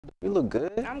You look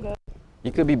good. I'm good.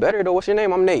 You could be better though. What's your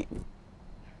name? I'm Nate.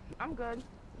 I'm good.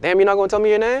 Damn, you're not gonna tell me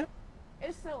your name?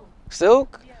 It's Silk.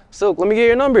 Silk? Yeah. Silk, let me get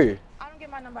your number. I don't get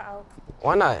my number out.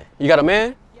 Why not? You got a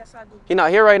man? Yes, I do. He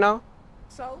not here right now?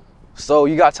 So? So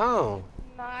you got time.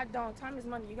 No, I don't. Time is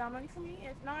money. You got money for me?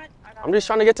 If not, I got I'm just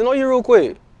trying to get to know you real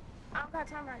quick. I don't got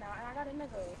time right now, and I got a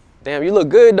nigga. Damn, you look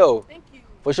good though. Thank you.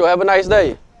 For sure, have a nice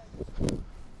day.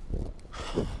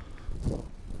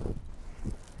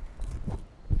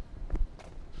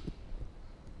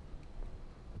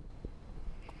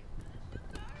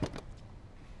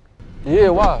 Yeah,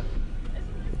 why?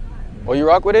 Oh, you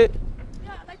rock with it?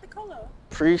 Yeah, I like the color.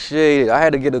 Appreciate it. I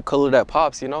had to get a color that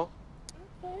pops, you know?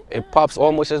 Okay. It pops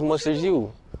almost as much as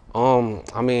you.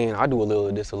 I mean, I do a little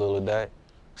of this, a little of that.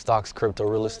 Stocks, crypto,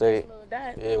 real estate.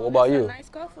 Yeah, what about you? A nice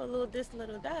car for a little this,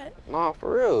 little that. Nah,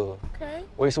 for real. Okay.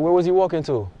 Wait, so where was you walking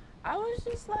to? I was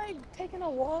just like taking a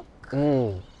walk.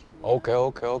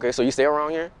 Okay. So you stay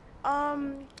around here?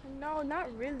 No,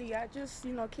 not really. I just,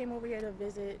 came over here to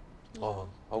visit. Oh,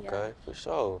 okay, for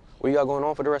sure. What you got going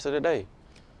on for the rest of the day?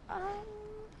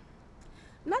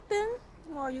 Nothing.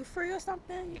 Well, are you free or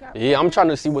something? Yeah, I'm trying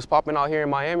to see what's popping out here in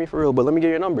Miami for real, but let me get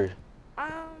your number.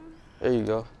 There you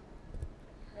go.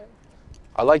 Okay.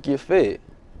 I like your fit.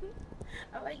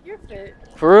 I like your fit.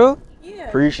 For real? Yeah.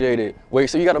 Appreciate it. Wait,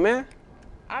 so you got a man?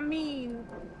 I mean,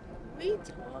 we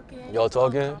talking. Y'all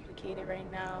talking? It's complicated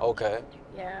right now. Okay.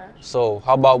 Yeah. So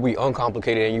how about we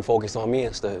uncomplicated and you focus on me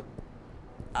instead?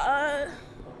 Yeah.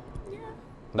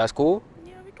 That's cool?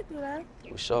 Yeah, we could do that.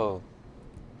 For sure.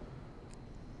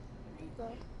 There you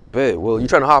go. Bet. Well, you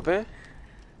trying to hop in?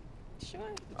 Sure.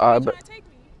 All right, Trying to take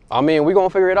me? I mean, we gonna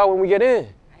figure it out when we get in.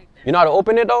 You know how to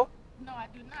open it though? No, I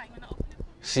do not. You wanna open it for me?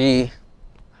 See,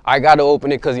 I gotta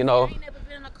open it because I ain't never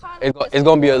been in a car like it's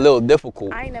gonna be a little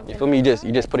difficult. I ain't never You been feel me? in a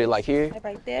You just put it like here Like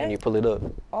right there? and you pull it up.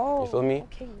 Oh. You feel me?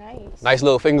 Okay, nice. Nice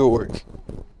little finger work.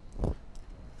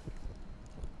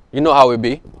 You know how it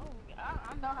be. Oh,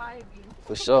 I know how it be.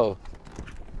 For sure.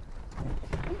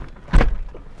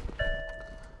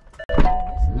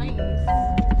 That's nice.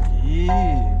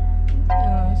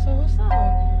 Yeah. So what's up?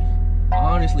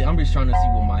 Honestly, I'm just trying to see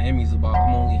what Miami's about.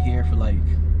 I'm only here for like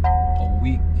a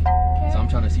week. Okay. So I'm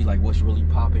trying to see like what's really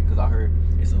popping because I heard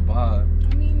it's a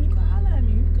vibe. I mean, you can holler at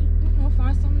me. You could,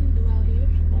 find something to do out here.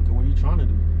 Okay, what are you trying to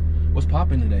do? What's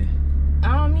popping today?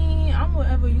 I mean, I'm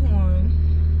whatever you want.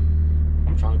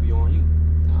 I'm trying to be on you.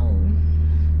 Oh.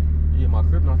 Yeah, my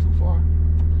crib not too far.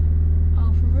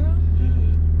 Oh, for real? Yeah.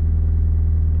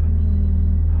 I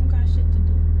mean, I don't got shit to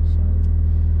do. So,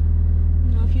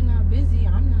 if you're not busy,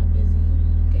 I'm not busy.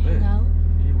 We can hang out.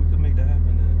 Yeah, we could make that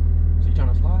happen then. So you trying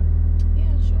to slide?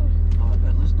 Yeah, sure. Alright,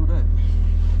 bet, let's do that.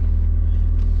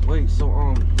 Wait, so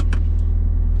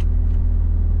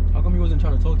how come you wasn't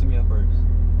trying to talk to me at first?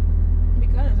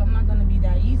 Because I'm not gonna be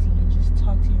that easy and just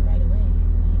talk to you right away.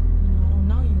 I don't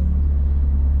know you.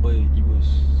 But you was,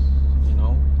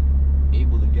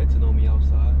 able to get to know me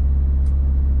outside.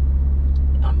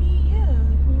 I mean,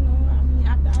 yeah.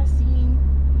 After I seen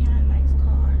you had a nice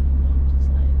car, I'm just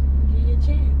like, give you a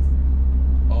chance.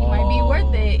 Oh. You might be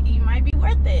worth it. You might be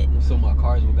worth it. So my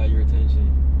cars what got your attention.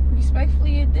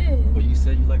 Respectfully, it did. But you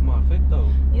said you like my fit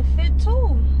though. It fit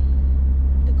too.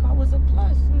 The car was a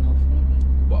plus, for me.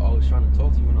 But I was trying to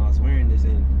talk to you when I was wearing this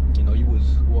and, you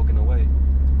was walking away.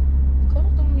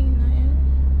 Clothes don't mean nothing.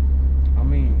 I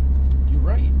mean, you're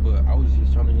right, but I was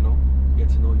just trying to, get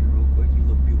to know you real quick. You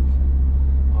look beautiful.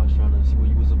 I was trying to see what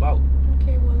you was about.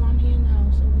 Okay, well, I'm here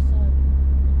now, so what's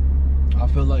up?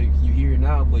 I feel like you here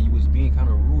now, but you was being kind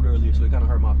of rude earlier, so it kind of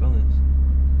hurt my feelings.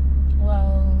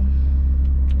 Well,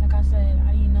 like I said,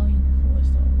 I didn't know you before,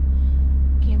 so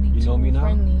can't be you too know me now?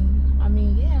 friendly. I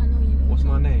mean, yeah, I know you. What's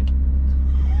my name?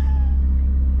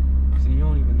 See, you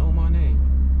don't even know my name.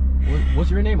 What's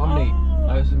your name? I'm Nate.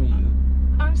 Nice to meet you.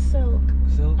 I'm Silk.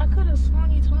 Silk? I could have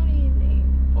sworn you told me your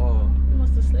name. Oh. You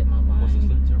must have slipped my mind. Must have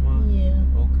slipped your mind?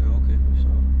 Yeah. Okay, for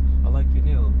sure. I like your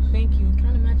nails. Thank you.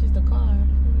 Kind of matches the car.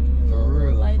 For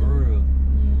real.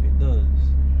 Yeah. It does.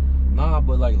 Nah,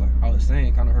 but like I was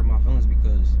saying, kind of hurt my feelings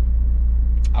because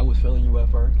I was feeling you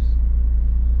at first.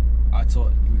 I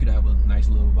thought we could have a nice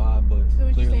little vibe, but So what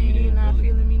you clearly saying, you you're didn't not feel it.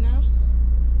 feeling me now?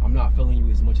 I'm not feeling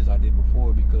you as much as I did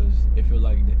before because it feel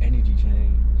like the energy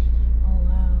changed. Oh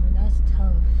wow, that's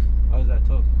tough. How is that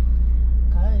tough?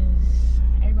 Cause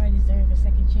everybody deserves a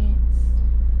second chance.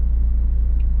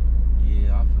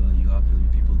 Yeah, I feel you.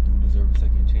 People do deserve a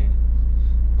second chance.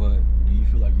 But do you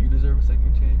feel like you deserve a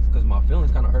second chance? Because my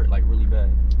feelings kind of hurt like really bad.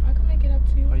 I can make it up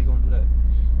to you. How you gonna do that?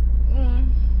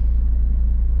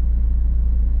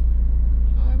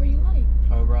 However you like.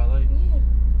 However I like? Yeah.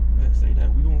 Yes. say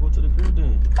that. We gonna go to the crib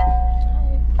then.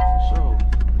 For sure.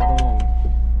 But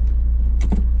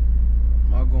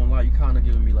I'm not gonna lie, you kind of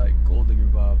giving me like gold digger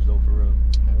vibes though, for real.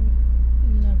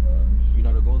 Never. You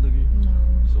not a gold digger? No.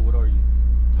 So what are you?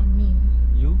 I'm me.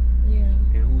 You?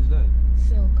 Yeah. And who's that?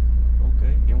 Silk.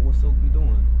 Okay. And what Silk be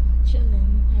doing?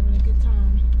 Chilling, having a good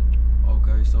time.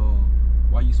 Okay. So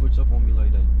why you switch up on me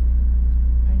like that?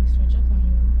 I didn't switch up on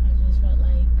you. I just felt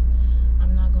like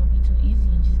I'm not gonna be too easy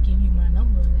and just give you my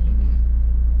number. Like,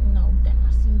 you know, then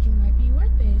I seen you might be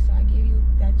worth it, so I gave you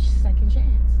that second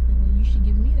chance. And you should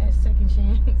give me that second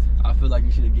chance. I feel like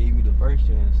you should have gave me the first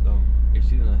chance though. If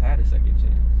she didn't have had a second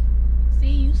chance. See,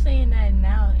 you saying that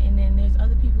now, and then there's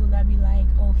other people that be like,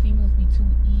 oh, females be too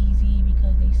easy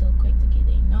because they so quick to get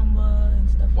their number and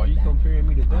stuff Why like that. you comparing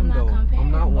me to them though?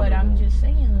 I'm not one but I'm just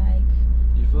saying, like,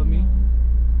 you feel me?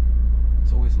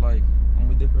 So it's like I'm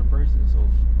a different person, so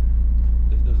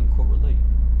this doesn't correlate.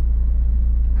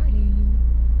 I hear you.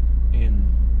 And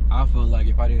I feel like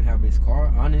if I didn't have this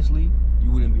car, honestly,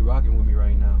 you wouldn't be rocking with me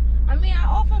right now. I mean, I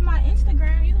offered my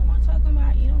Instagram. You don't want to talk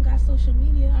about, you don't got social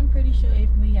media. I'm pretty sure if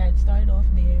we had started off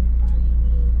there, we probably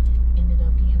would have ended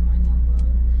up getting my number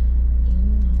and,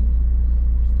 you know,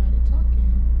 started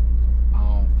talking. I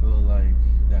don't feel like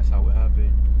that's how it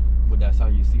happened, but that's how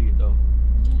you see it though.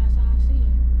 Yeah, that's how I see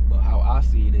it. But how I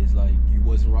see it is like you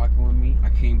wasn't rocking with me. I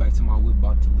came back to my whip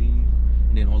about to leave,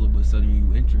 and then all of a sudden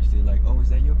you interested. Like, oh, is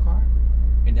that your car?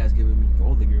 And that's giving me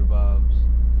gold digger vibes.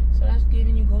 So that's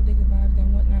giving you gold digger vibes.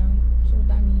 Then what now? So what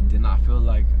that mean? Then I feel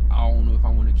like I don't know if I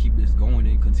want to keep this going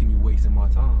and continue wasting my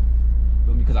time.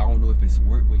 Feel me? Because I don't know if it's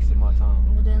worth wasting my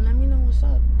time. Well, then let me know what's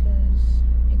up, because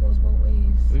it goes both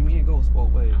ways. What do you mean it goes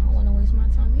both ways? I don't want to waste my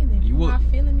time either. If you're not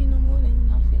feeling me no more, then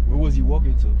you're not feeling me. Where was you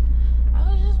walking to? I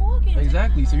was just walking.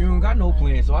 Exactly. So you don't got no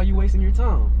plan. So why are you wasting your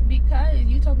time? Because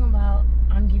you talking about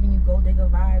I'm giving you gold digger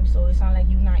vibes, so it sounds like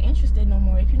you're not interested no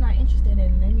more. If you're not interested,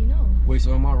 then let me know. Wait,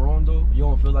 so am I wrong though? You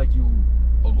don't feel like you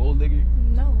a gold digger?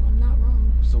 No, I'm not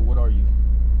wrong. So what are you?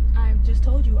 I just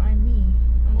told you I'm me.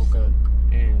 I'm okay. Silk.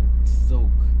 And Silk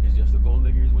is just a gold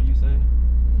digger is what you saying?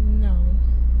 No.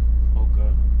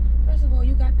 Okay. First of all,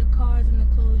 you got the cars and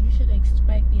the clothes. You should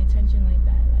expect the attention like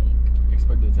that. Like,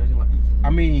 expect the attention? Like, I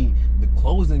mean, the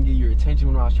clothes didn't get your attention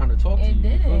when I was trying to talk to you. It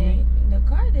didn't. You feel me? The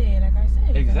car did, like I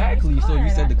said. Exactly. Nice so you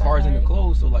said the cars and the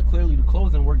clothes. So like clearly the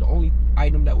clothes didn't work. The only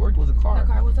item that worked was a car. The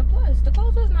car was a plus. The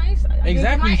clothes was nice.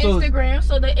 Exactly. My Instagram.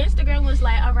 So the Instagram was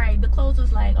like, all right. The clothes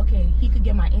was like, okay, he could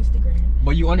get my Instagram.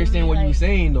 But you understand what you're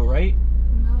saying though, right?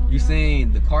 No. You're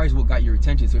saying the car is what got your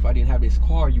attention. So if I didn't have this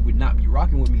car, you would not be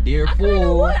rocking with me. Therefore, I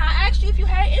kinda would. I asked you if you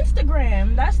had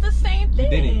Instagram. That's the same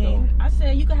thing. You didn't though. I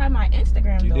said you could have my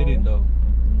Instagram. You didn't though.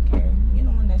 Okay. You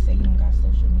the one that say you don't got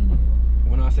social media.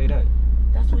 When I say that?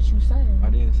 That's what you said. I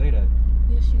didn't say that.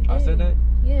 Yes, you did. I said that?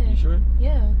 Yeah. You sure?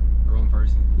 Yeah. Wrong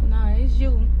person. Nah, it's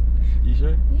you. You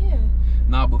sure? Yeah.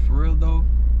 Nah, but for real though,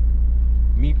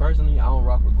 me personally, I don't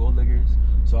rock with gold diggers,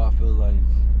 so I feel like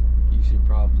you should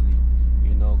probably,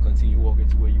 you know, continue walking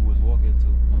to where you was walking to.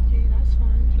 Okay, that's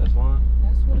fine. That's fine?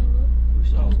 That's whatever. For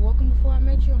sure. I was walking before I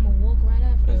met you. I'm gonna walk right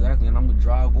after. Exactly, and I'm gonna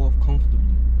drive off comfortably.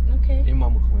 Okay. In my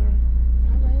McLaren.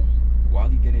 Alright. While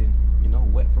you getting, you know,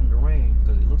 wet from the rain,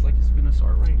 because it looks like it's finna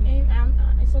start raining. Hey,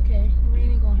 it's okay.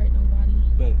 Rain ain't gonna hurt nobody.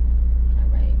 Bet.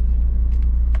 Alright.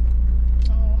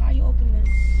 Oh, how you open this?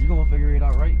 You gonna figure it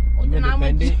out, right? Well, You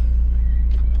independent?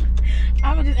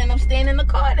 I'ma just end up staying in the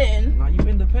car then. Nah, you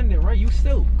independent, right? You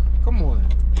Silk. Come on.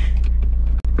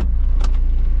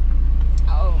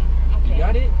 Oh, okay. You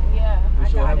got it? Yeah. For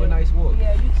sure. Have a nice walk.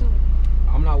 Yeah, you too.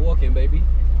 I'm not walking, baby.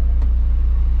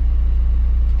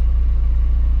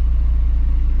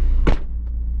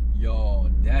 Yo,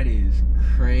 that is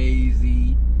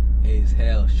crazy as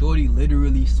hell. Shorty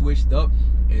literally switched up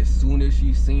as soon as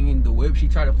she seen the whip. She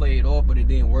tried to play it off, but it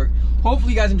didn't work.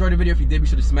 Hopefully you guys enjoyed the video. If you did, be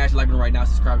sure to smash the like button right now.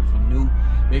 Subscribe if you're new.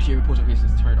 Make sure your post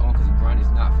notifications is turned on because the grind is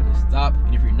not finna stop.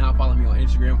 And if you're not following me on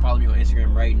Instagram, follow me on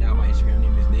Instagram right now. My Instagram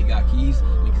name is NateGotKeys.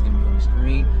 Link is gonna be on the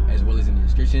screen as well as in the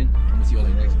description. I'm gonna see you all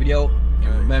in the next video.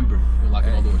 And remember, you're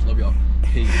locking all doors. Love y'all.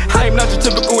 Peace. I am not your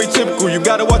typical atypical. You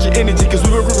gotta watch your energy, cause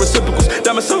we were reciprocals.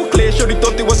 Diamonds so clear, shorty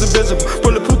thought they was invisible.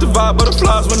 Bulletproof the vibe,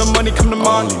 butterflies when the money come to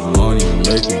mind. Money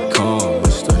make me come.